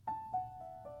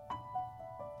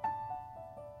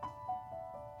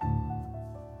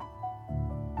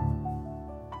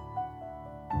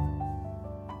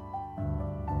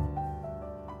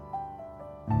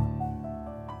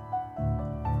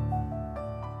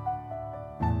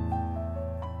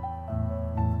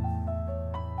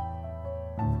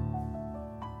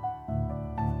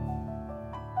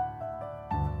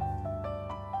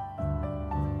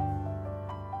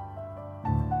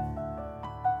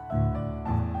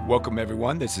Welcome,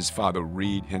 everyone. This is Father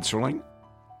Reed Henserling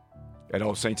at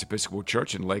All Saints Episcopal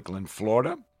Church in Lakeland,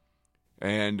 Florida,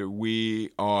 and we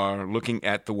are looking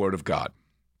at the Word of God.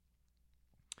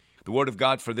 The Word of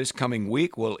God for this coming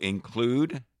week will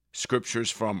include scriptures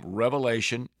from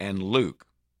Revelation and Luke.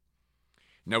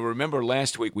 Now, remember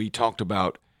last week we talked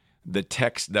about the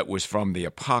text that was from the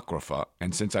Apocrypha,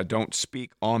 and since I don't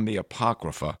speak on the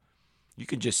Apocrypha, you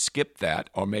can just skip that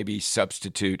or maybe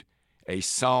substitute a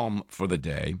psalm for the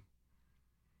day.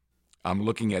 I'm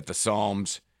looking at the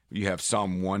Psalms. You have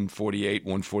Psalm 148,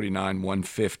 149,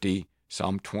 150,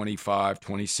 Psalm 25,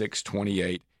 26,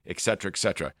 28, etc.,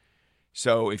 etc.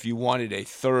 So if you wanted a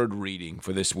third reading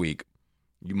for this week,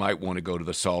 you might want to go to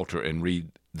the Psalter and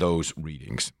read those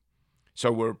readings.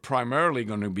 So we're primarily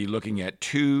going to be looking at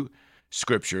two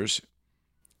scriptures,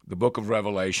 the book of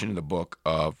Revelation and the book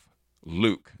of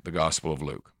Luke, the Gospel of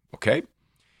Luke, okay?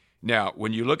 Now,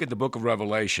 when you look at the book of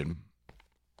Revelation,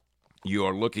 you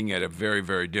are looking at a very,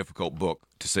 very difficult book,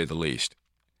 to say the least.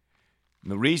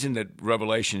 And the reason that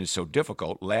Revelation is so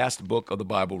difficult, last book of the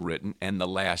Bible written and the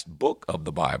last book of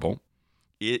the Bible,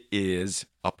 it is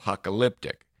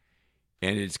apocalyptic.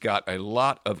 And it's got a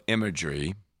lot of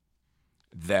imagery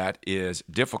that is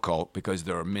difficult because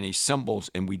there are many symbols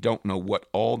and we don't know what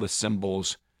all the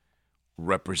symbols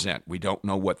represent. We don't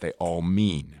know what they all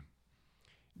mean.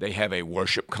 They have a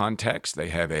worship context. They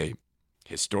have a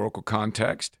historical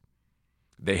context.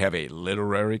 They have a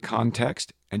literary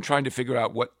context. And trying to figure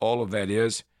out what all of that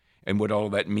is and what all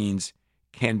of that means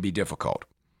can be difficult.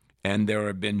 And there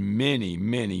have been many,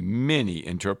 many, many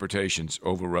interpretations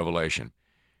over Revelation.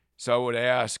 So I would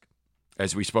ask,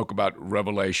 as we spoke about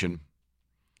Revelation,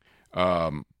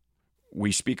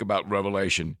 we speak about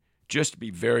Revelation, just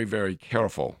be very, very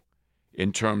careful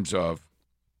in terms of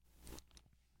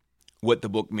what the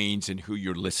book means and who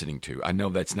you're listening to. I know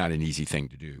that's not an easy thing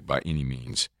to do by any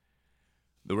means.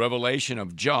 The revelation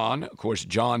of John, of course,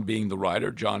 John being the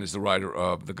writer, John is the writer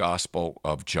of the Gospel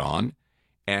of John,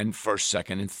 and 1st,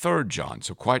 2nd, and 3rd John.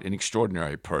 So quite an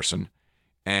extraordinary person,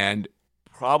 and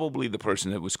probably the person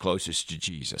that was closest to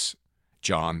Jesus,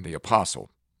 John the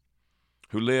Apostle,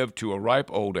 who lived to a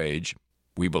ripe old age,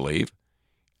 we believe,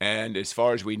 and as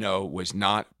far as we know, was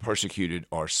not persecuted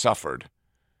or suffered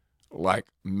like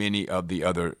many of the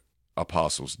other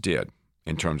apostles did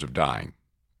in terms of dying.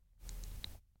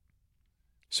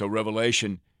 So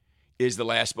Revelation is the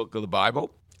last book of the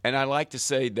Bible, and I like to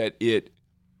say that it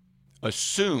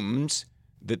assumes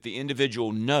that the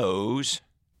individual knows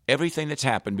everything that's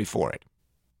happened before it.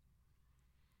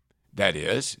 That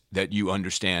is, that you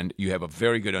understand, you have a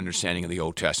very good understanding of the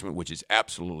Old Testament, which is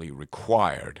absolutely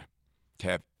required to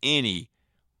have any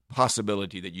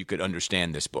possibility that you could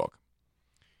understand this book.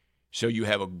 So you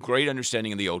have a great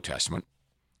understanding of the Old Testament.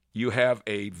 You have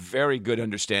a very good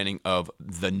understanding of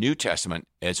the New Testament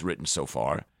as written so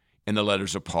far in the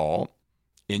letters of Paul,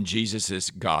 in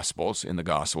Jesus' Gospels, in the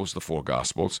Gospels, the four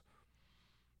Gospels.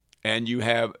 And you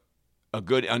have a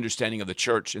good understanding of the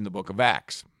church in the book of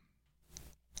Acts.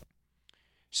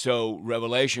 So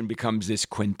Revelation becomes this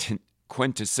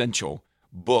quintessential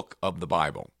book of the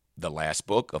Bible, the last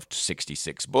book of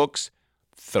 66 books,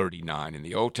 39 in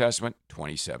the Old Testament,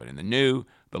 27 in the New,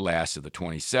 the last of the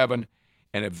 27,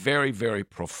 and a very, very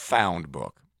profound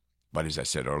book. But as I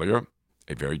said earlier,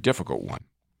 a very difficult one.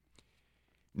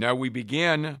 Now we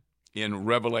begin in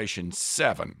Revelation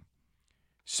 7.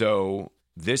 So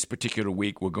this particular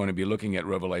week we're going to be looking at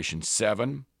Revelation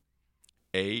 7,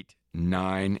 8,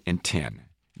 9, and 10.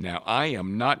 Now I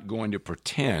am not going to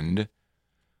pretend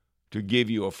to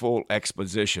give you a full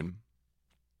exposition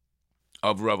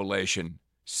of Revelation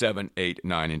 7, 8,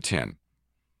 9, and 10.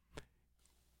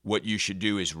 What you should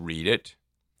do is read it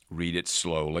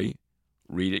slowly,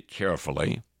 read it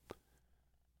carefully,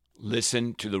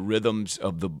 listen to the rhythms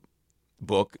of the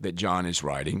book that John is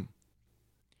writing.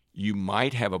 You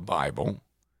might have a Bible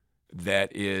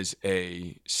that is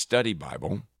a study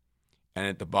Bible, and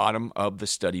at the bottom of the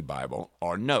study Bible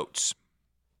are notes.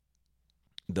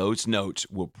 Those notes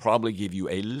will probably give you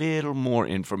a little more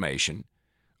information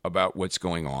about what's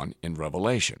going on in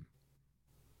Revelation.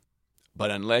 But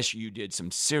unless you did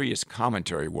some serious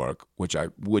commentary work, which I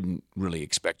wouldn't really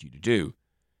expect you to do,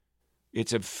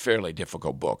 it's a fairly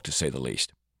difficult book, to say the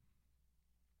least.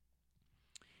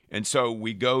 And so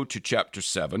we go to chapter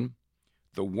 7,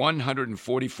 the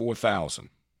 144,000.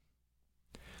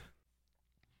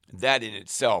 That in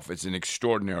itself is an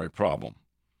extraordinary problem.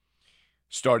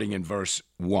 Starting in verse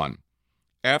 1.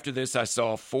 After this I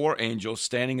saw four angels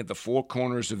standing at the four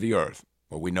corners of the earth.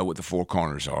 Well, we know what the four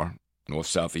corners are, north,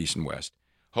 south, east, and west.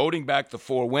 Holding back the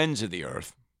four winds of the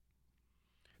earth,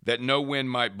 that no wind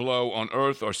might blow on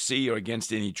earth or sea or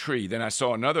against any tree. Then I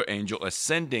saw another angel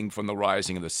ascending from the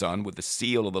rising of the sun with the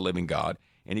seal of the living God,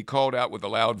 and he called out with a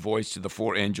loud voice to the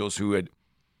four angels who had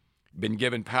been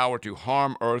given power to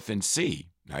harm earth and sea.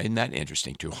 Now, isn't that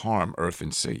interesting, to harm earth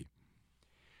and sea?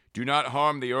 Do not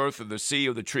harm the earth or the sea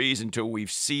or the trees until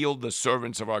we've sealed the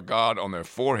servants of our God on their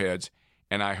foreheads.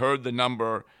 And I heard the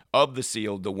number of the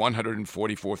sealed, the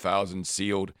 144,000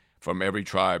 sealed from every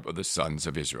tribe of the sons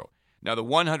of Israel. Now, the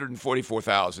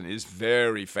 144,000 is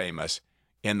very famous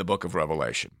in the book of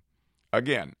Revelation.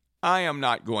 Again, I am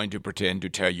not going to pretend to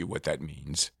tell you what that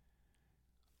means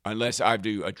unless I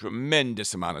do a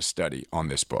tremendous amount of study on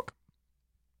this book.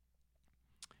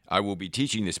 I will be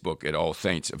teaching this book at All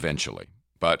Saints eventually,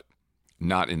 but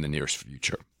not in the nearest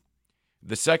future.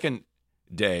 The second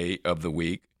day of the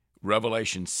week,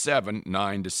 Revelation 7,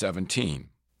 9 to 17.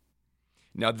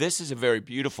 Now, this is a very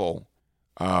beautiful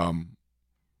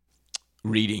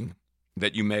reading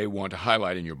that you may want to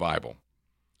highlight in your Bible.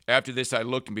 After this I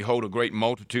looked, and behold, a great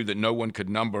multitude that no one could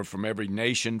number, from every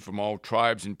nation, from all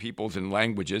tribes and peoples and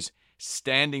languages,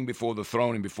 standing before the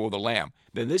throne and before the Lamb.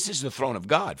 Then this is the throne of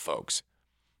God, folks.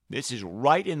 This is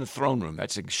right in the throne room.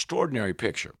 That's an extraordinary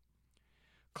picture.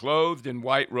 Clothed in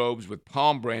white robes with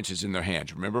palm branches in their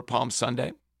hands. Remember Palm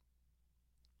Sunday?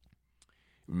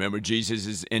 Remember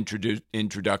Jesus'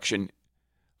 introduction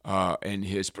and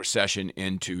his procession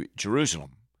into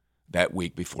Jerusalem that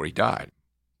week before he died.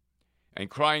 And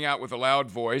crying out with a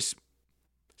loud voice,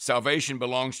 salvation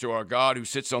belongs to our God who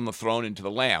sits on the throne and to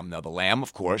the Lamb. Now the Lamb,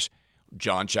 of course,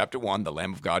 John chapter 1, the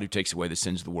Lamb of God who takes away the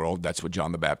sins of the world. That's what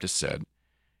John the Baptist said.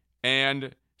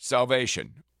 And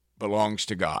salvation belongs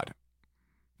to God.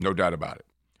 No doubt about it.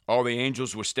 All the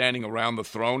angels were standing around the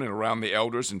throne and around the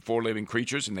elders and four living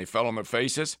creatures, and they fell on their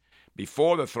faces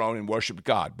before the throne and worshiped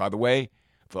God. By the way,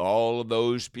 for all of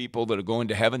those people that are going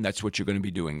to heaven, that's what you're going to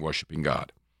be doing, worshiping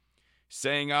God.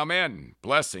 Saying amen,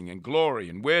 blessing and glory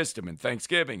and wisdom and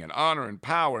thanksgiving and honor and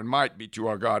power and might be to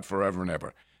our God forever and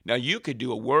ever. Now, you could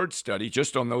do a word study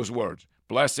just on those words.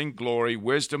 Blessing, glory,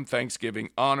 wisdom, thanksgiving,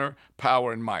 honor,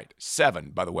 power, and might. 7,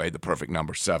 by the way, the perfect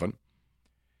number, 7.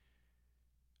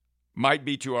 Might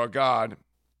be to our God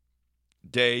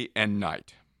day and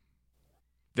night.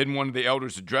 Then one of the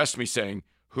elders addressed me, saying,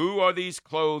 who are these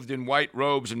clothed in white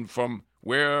robes, and from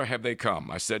where have they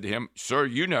come? I said to him, sir,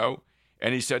 you know.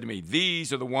 And he said to me,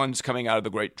 these are the ones coming out of the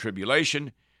great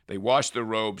tribulation. They washed their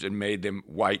robes and made them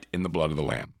white in the blood of the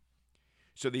Lamb.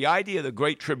 So the idea of the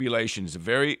great tribulation is a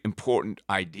very important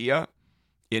idea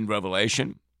in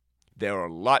Revelation. There are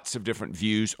lots of different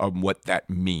views on what that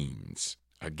means.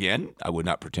 Again, I would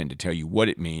not pretend to tell you what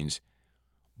it means,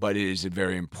 but it is a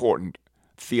very important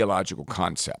theological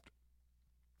concept.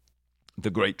 The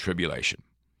Great Tribulation.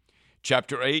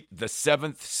 Chapter 8, the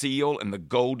seventh seal and the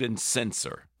golden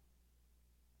censer.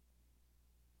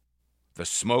 The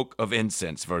smoke of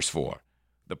incense, verse 4.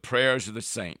 The prayers of the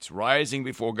saints, rising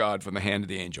before God from the hand of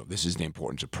the angel. This is the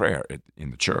importance of prayer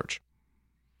in the church.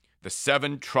 The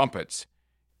 7 trumpets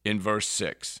in verse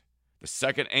 6. The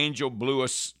second angel blew a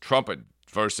trumpet,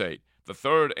 verse 8. The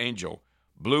third angel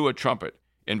blew a trumpet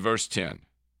in verse 10.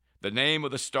 The name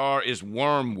of the star is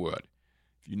Wormwood.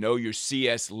 If you know your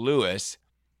C.S. Lewis,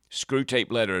 screw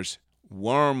tape letters,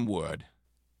 Wormwood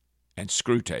and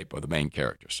screw tape are the main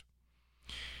characters.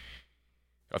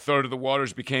 A third of the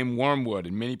waters became wormwood,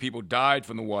 and many people died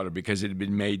from the water because it had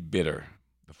been made bitter.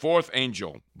 The fourth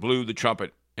angel blew the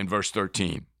trumpet in verse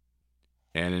 13.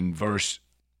 And in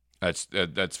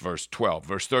that's verse 12.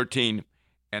 Verse 13,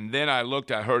 and then I looked,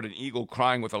 I heard an eagle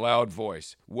crying with a loud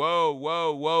voice, woe,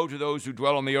 woe, woe to those who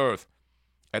dwell on the earth,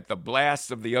 at the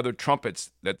blast of the other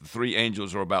trumpets that the 3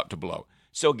 angels are about to blow.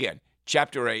 So again,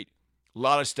 chapter 8, a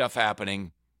lot of stuff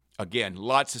happening. Again,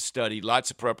 lots of study,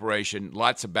 lots of preparation,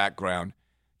 lots of background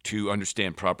to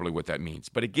understand properly what that means.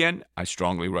 But again, I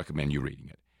strongly recommend you reading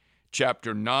it.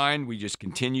 Chapter 9, we just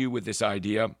continue with this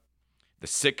idea. The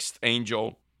 6th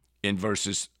angel in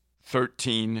verses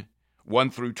 13, 1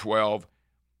 through 12.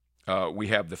 We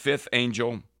have the 5th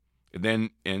angel. And then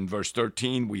in verse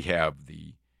 13, we have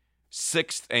the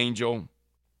 6th angel.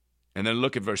 And then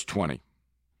look at verse 20.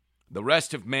 The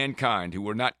rest of mankind who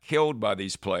were not killed by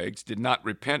these plagues did not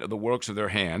repent of the works of their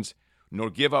hands, nor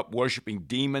give up worshiping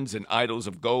demons and idols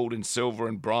of gold and silver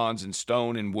and bronze and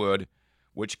stone and wood,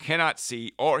 which cannot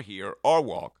see or hear or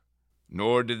walk,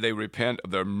 nor did they repent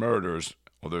of their murders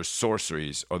or their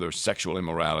sorceries or their sexual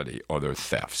immorality or their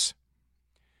thefts.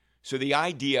 So the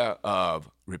idea of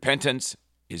repentance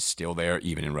is still there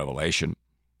even in Revelation,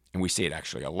 and we see it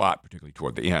actually a lot, particularly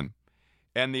toward the end.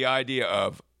 And the idea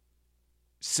of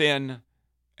sin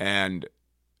and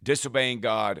disobeying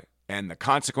God and the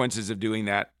consequences of doing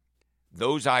that,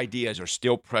 those ideas are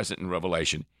still present in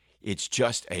Revelation. It's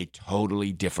just a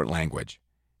totally different language.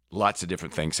 Lots of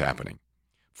different things happening.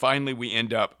 Finally, we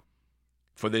end up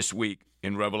for this week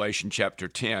in Revelation chapter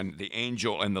 10, the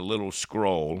angel and the little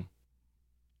scroll.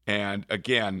 And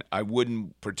again, I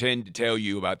wouldn't pretend to tell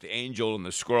you about the angel and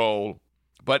the scroll,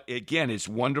 but again, it's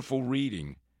wonderful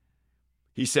reading.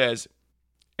 He says,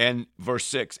 and verse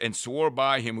 6, and swore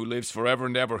by him who lives forever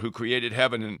and ever, who created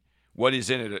heaven and what is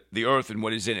in it, the earth and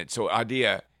what is in it. So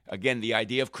the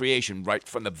idea of creation right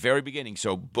from the very beginning.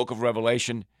 So book of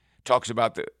Revelation talks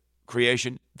about the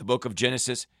creation. The book of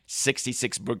Genesis,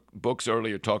 66 books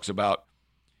earlier, talks about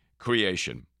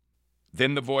creation.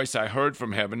 Then the voice I heard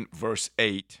from heaven, verse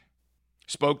 8,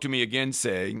 spoke to me again,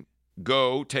 saying,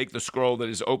 go, take the scroll that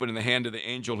is open in the hand of the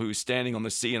angel who is standing on the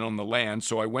sea and on the land.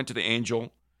 So I went to the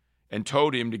angel and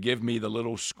told him to give me the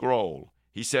little scroll.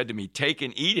 He said to me, take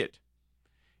and eat it.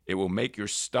 It will make your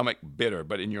stomach bitter,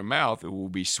 but in your mouth it will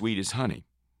be sweet as honey.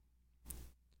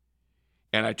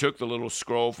 And I took the little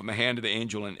scroll from the hand of the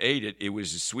angel and ate it. It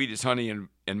was as sweet as honey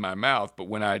in my mouth, but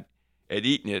when I had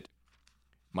eaten it,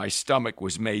 my stomach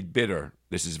was made bitter.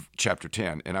 This is chapter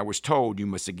 10. And I was told, you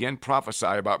must again prophesy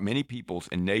about many peoples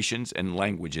and nations and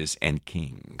languages and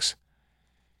kings.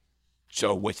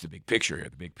 So what's the big picture here?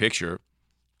 The big picture,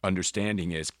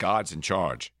 understanding, is God's in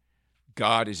charge.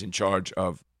 God is in charge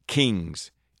of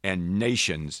kings and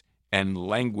nations and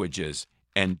languages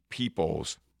and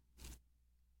peoples.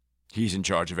 He's in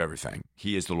charge of everything.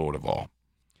 He is the Lord of all.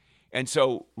 And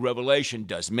so Revelation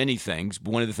does many things.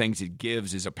 But one of the things it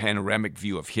gives is a panoramic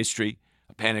view of history,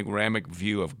 a panoramic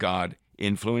view of God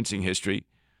influencing history,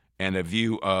 and a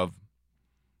view of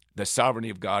the sovereignty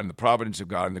of God and the providence of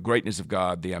God and the greatness of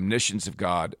God, the omniscience of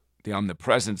God, the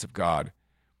omnipresence of God,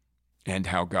 and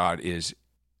how God is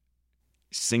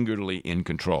singularly in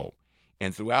control.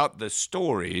 And throughout the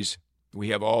stories, we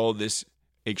have all this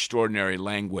extraordinary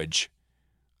language,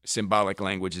 symbolic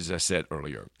language, as I said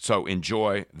earlier. So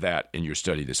enjoy that in your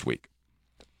study this week.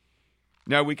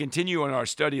 Now we continue in our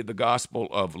study of the Gospel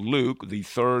of Luke, the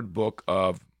third book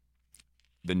of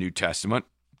the New Testament.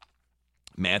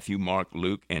 Matthew, Mark,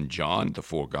 Luke, and John, the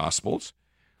four Gospels.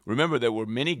 Remember, there were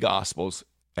many Gospels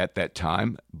at that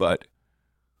time, but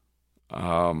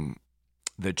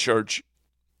the church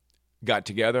got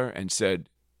together and said,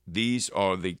 these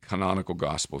are the canonical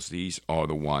Gospels. These are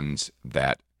the ones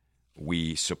that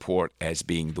we support as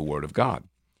being the Word of God.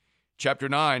 Chapter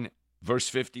 9, verse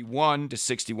 51 to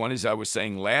 61, as I was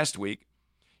saying last week,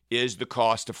 is the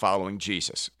cost of following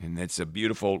Jesus. And it's a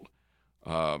beautiful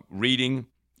reading.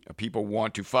 People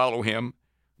want to follow him,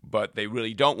 but they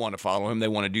really don't want to follow him. They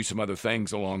want to do some other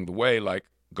things along the way, like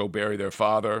go bury their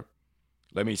father.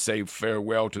 Let me say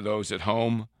farewell to those at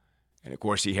home. And, of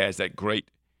course, he has that great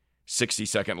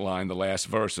 60-second line, the last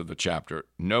verse of the chapter.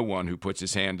 No one who puts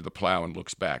his hand to the plow and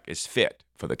looks back is fit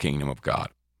for the kingdom of God.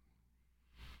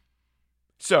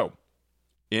 So,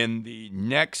 in the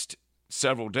next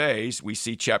several days, we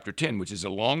see chapter 10, which is a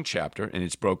long chapter, and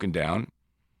it's broken down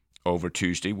over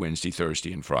Tuesday, Wednesday,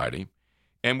 Thursday, and Friday.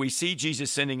 And we see Jesus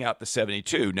sending out the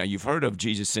 72. Now, you've heard of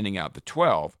Jesus sending out the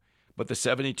 12, but the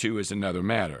 72 is another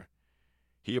matter.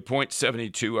 He appoints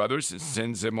 72 others and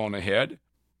sends them on ahead,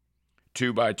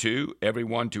 2 by 2, every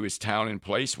one to his town and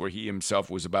place where he himself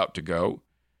was about to go.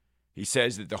 He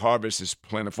says that the harvest is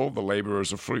plentiful, the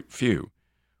laborers are few.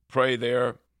 Pray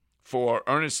therefore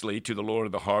earnestly to the Lord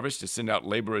of the harvest to send out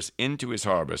laborers into his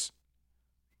harvest.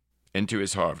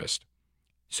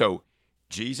 So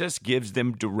Jesus gives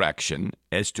them direction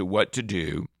as to what to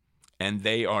do, and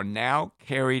they are now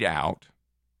carried out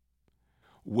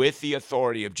with the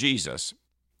authority of Jesus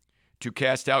to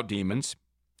cast out demons,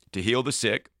 to heal the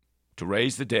sick, to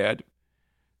raise the dead,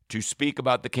 to speak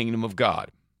about the kingdom of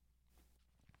God.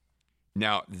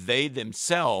 Now, they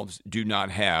themselves do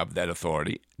not have that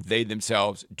authority. They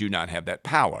themselves do not have that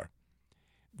power.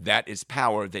 That is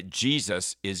power that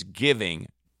Jesus is giving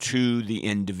to the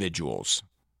individuals.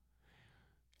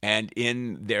 And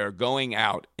in their going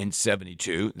out in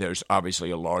 72, there's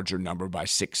obviously a larger number by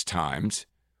 6 times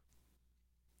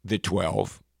the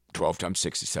 12. 12 times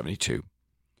 6 is 72.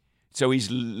 So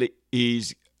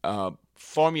he's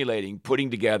formulating,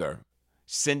 putting together,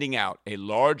 sending out a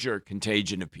larger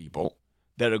contagion of people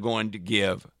that are going to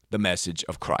give the message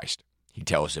of Christ. He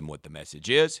tells them what the message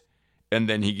is, and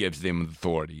then he gives them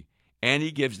authority, and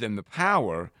he gives them the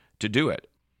power to do it.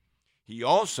 He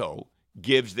also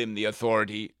gives them the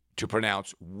authority to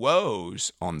pronounce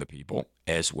woes on the people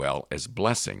as well as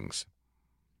blessings.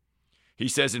 He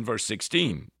says in verse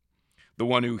 16, the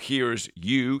one who hears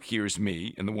you hears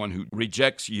me, and the one who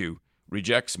rejects you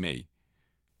rejects me,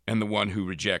 And the one who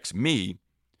rejects me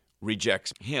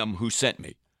rejects him who sent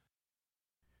me.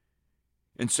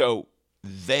 And so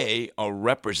they are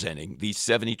representing, these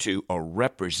 72 are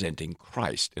representing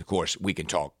Christ. Of course, we can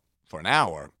talk for an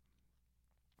hour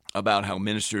about how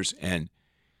ministers and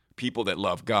people that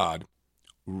love God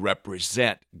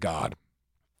represent God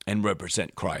and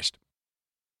represent Christ.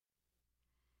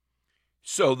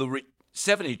 So the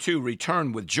 72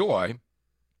 return with joy,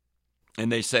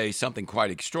 and they say something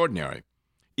quite extraordinary.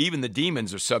 Even the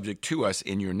demons are subject to us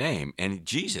in your name. And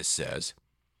Jesus says,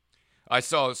 I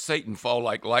saw Satan fall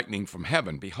like lightning from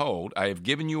heaven. Behold, I have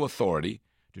given you authority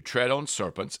to tread on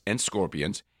serpents and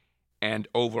scorpions and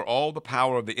over all the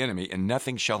power of the enemy, and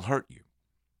nothing shall hurt you.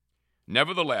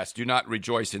 Nevertheless, do not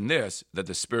rejoice in this, that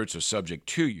the spirits are subject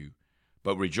to you,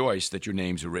 but rejoice that your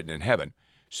names are written in heaven.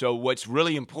 So what's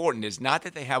really important is not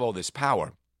that they have all this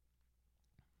power,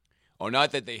 or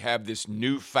not that they have this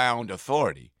newfound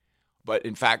authority, but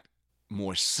in fact,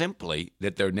 more simply,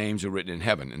 that their names are written in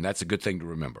heaven, and that's a good thing to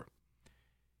remember.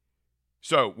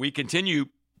 So we continue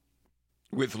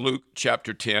with Luke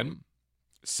chapter 10,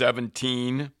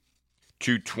 17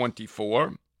 to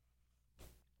 24,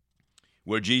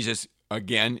 where Jesus,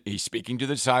 again, he's speaking to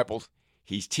the disciples,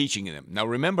 he's teaching them. Now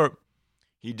remember,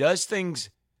 he does things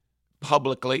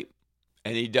publicly,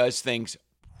 and he does things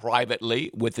privately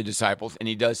with the disciples, and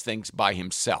he does things by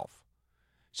himself.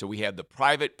 So we have the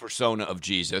private persona of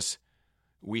Jesus,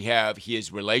 we have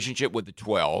his relationship with the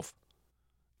 12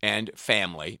 and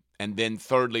family, and then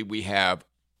thirdly, we have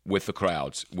with the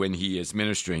crowds when he is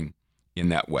ministering in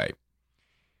that way.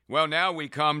 Well, now we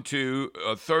come to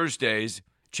Thursday's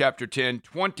chapter 10,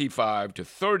 25 to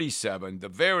 37, the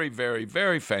very, very,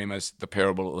 very famous, the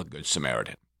parable of the Good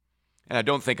Samaritan. And I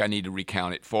don't think I need to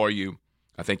recount it for you.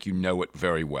 I think you know it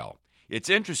very well. It's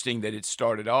interesting that it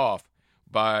started off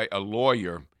by a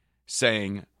lawyer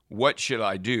saying, what should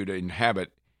I do to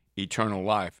inhabit eternal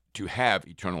life, to have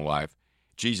eternal life?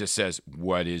 Jesus says,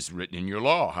 what is written in your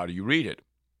law? How do you read it?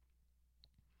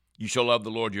 You shall love the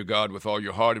Lord your God with all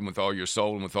your heart and with all your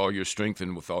soul and with all your strength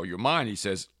and with all your mind. He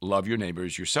says, love your neighbor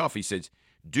as yourself. He says,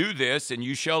 do this and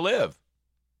you shall live.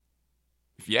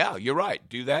 Yeah, you're right.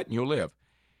 Do that and you'll live.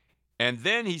 And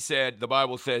then he said, the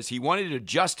Bible says, he wanted to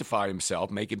justify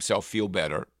himself, make himself feel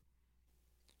better.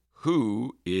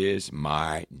 Who is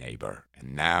my neighbor?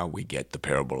 And now we get the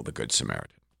parable of the Good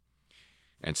Samaritan.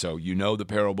 And so you know the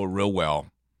parable real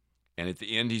well. And at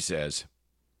the end he says,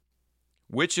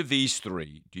 which of these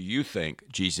three do you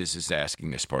think, Jesus is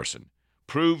asking this person,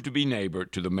 proved to be neighbor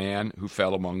to the man who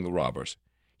fell among the robbers?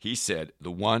 He said, the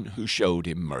one who showed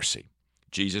him mercy.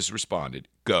 Jesus responded,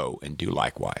 go and do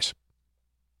likewise.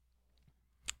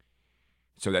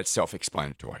 So that's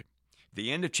self-explanatory.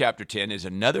 The end of chapter 10 is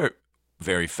another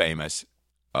very famous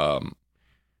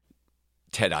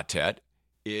tete-a-tete,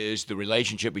 is the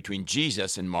relationship between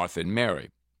Jesus and Martha and Mary.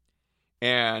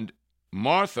 And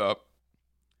Martha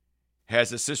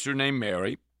has a sister named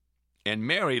Mary, and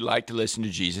Mary liked to listen to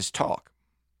Jesus talk.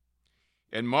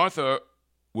 And Martha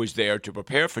was there to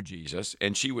prepare for Jesus,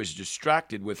 and she was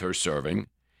distracted with her serving.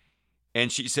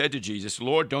 And she said to Jesus,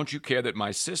 Lord, don't you care that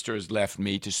my sister has left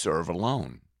me to serve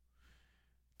alone?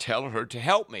 Tell her to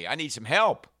help me. I need some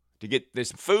help to get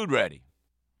this food ready.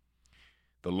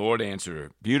 The Lord answered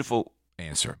her, beautiful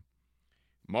answer.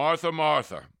 Martha,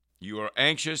 Martha, you are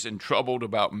anxious and troubled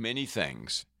about many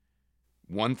things.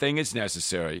 One thing is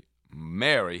necessary.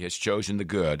 Mary has chosen the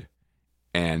good,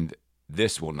 and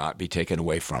this will not be taken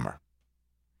away from her.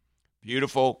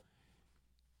 Beautiful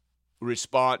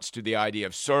response to the idea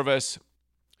of service.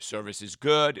 Service is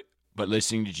good, but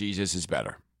listening to Jesus is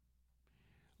better.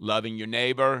 Loving your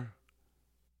neighbor,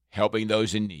 helping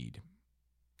those in need.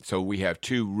 So we have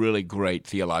two really great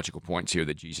theological points here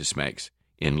that Jesus makes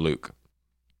in Luke,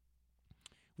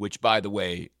 which, by the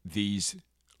way, these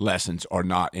lessons are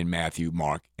not in Matthew,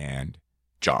 Mark, and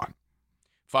John.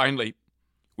 Finally,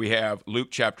 we have Luke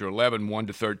chapter 11, 1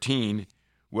 to 13,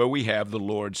 where we have the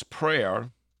Lord's Prayer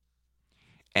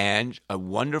and a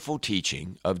wonderful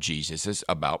teaching of Jesus'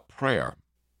 about prayer.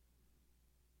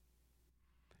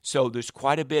 So there's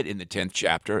quite a bit in the 10th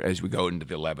chapter as we go into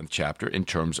the 11th chapter in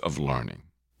terms of learning.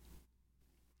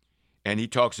 And he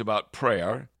talks about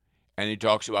prayer, and he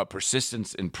talks about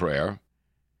persistence in prayer.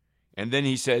 And then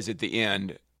he says at the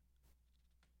end,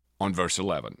 in verse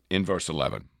 11,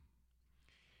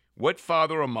 what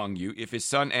father among you, if his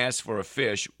son asks for a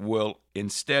fish, will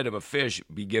instead of a fish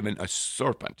be given a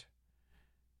serpent?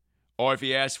 Or if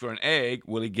he asks for an egg,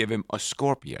 will he give him a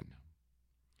scorpion?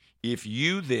 If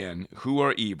you then, who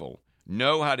are evil,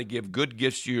 know how to give good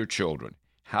gifts to your children,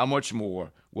 how much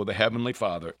more will the Heavenly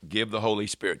Father give the Holy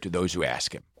Spirit to those who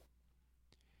ask him?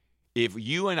 if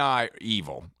you and I are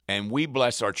evil and we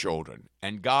bless our children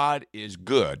and God is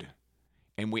good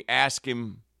and we ask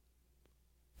him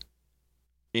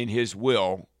in his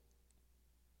will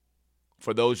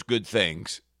for those good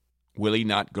things, will he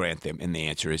not grant them? And the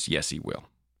answer is yes, he will.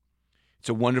 It's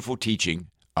a wonderful teaching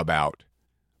about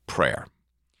prayer.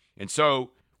 And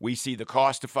so we see the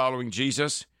cost of following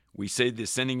Jesus. We see the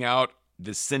sending out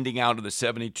of the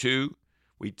 72.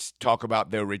 We talk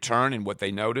about their return and what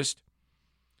they noticed.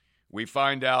 We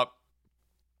find out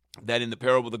that in the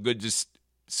parable of the Good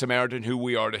Samaritan, who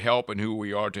we are to help and who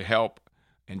we are to help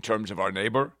in terms of our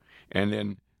neighbor. And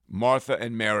then Martha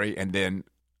and Mary, and then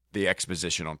the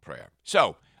exposition on prayer.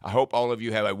 So I hope all of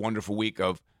you have a wonderful week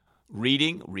of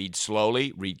reading. Read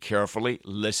slowly, read carefully,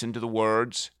 listen to the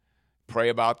words, pray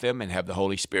about them, and have the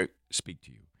Holy Spirit speak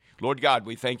to you. Lord God,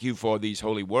 we thank you for these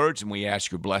holy words, and we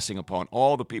ask your blessing upon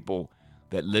all the people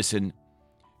that listen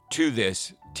to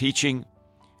this teaching.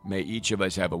 May each of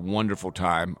us have a wonderful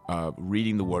time of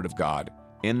reading the Word of God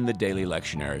in the daily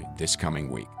lectionary this coming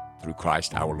week. Through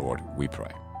Christ our Lord, we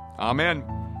pray. Amen.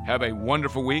 Have a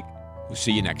wonderful week. We'll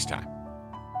see you next time.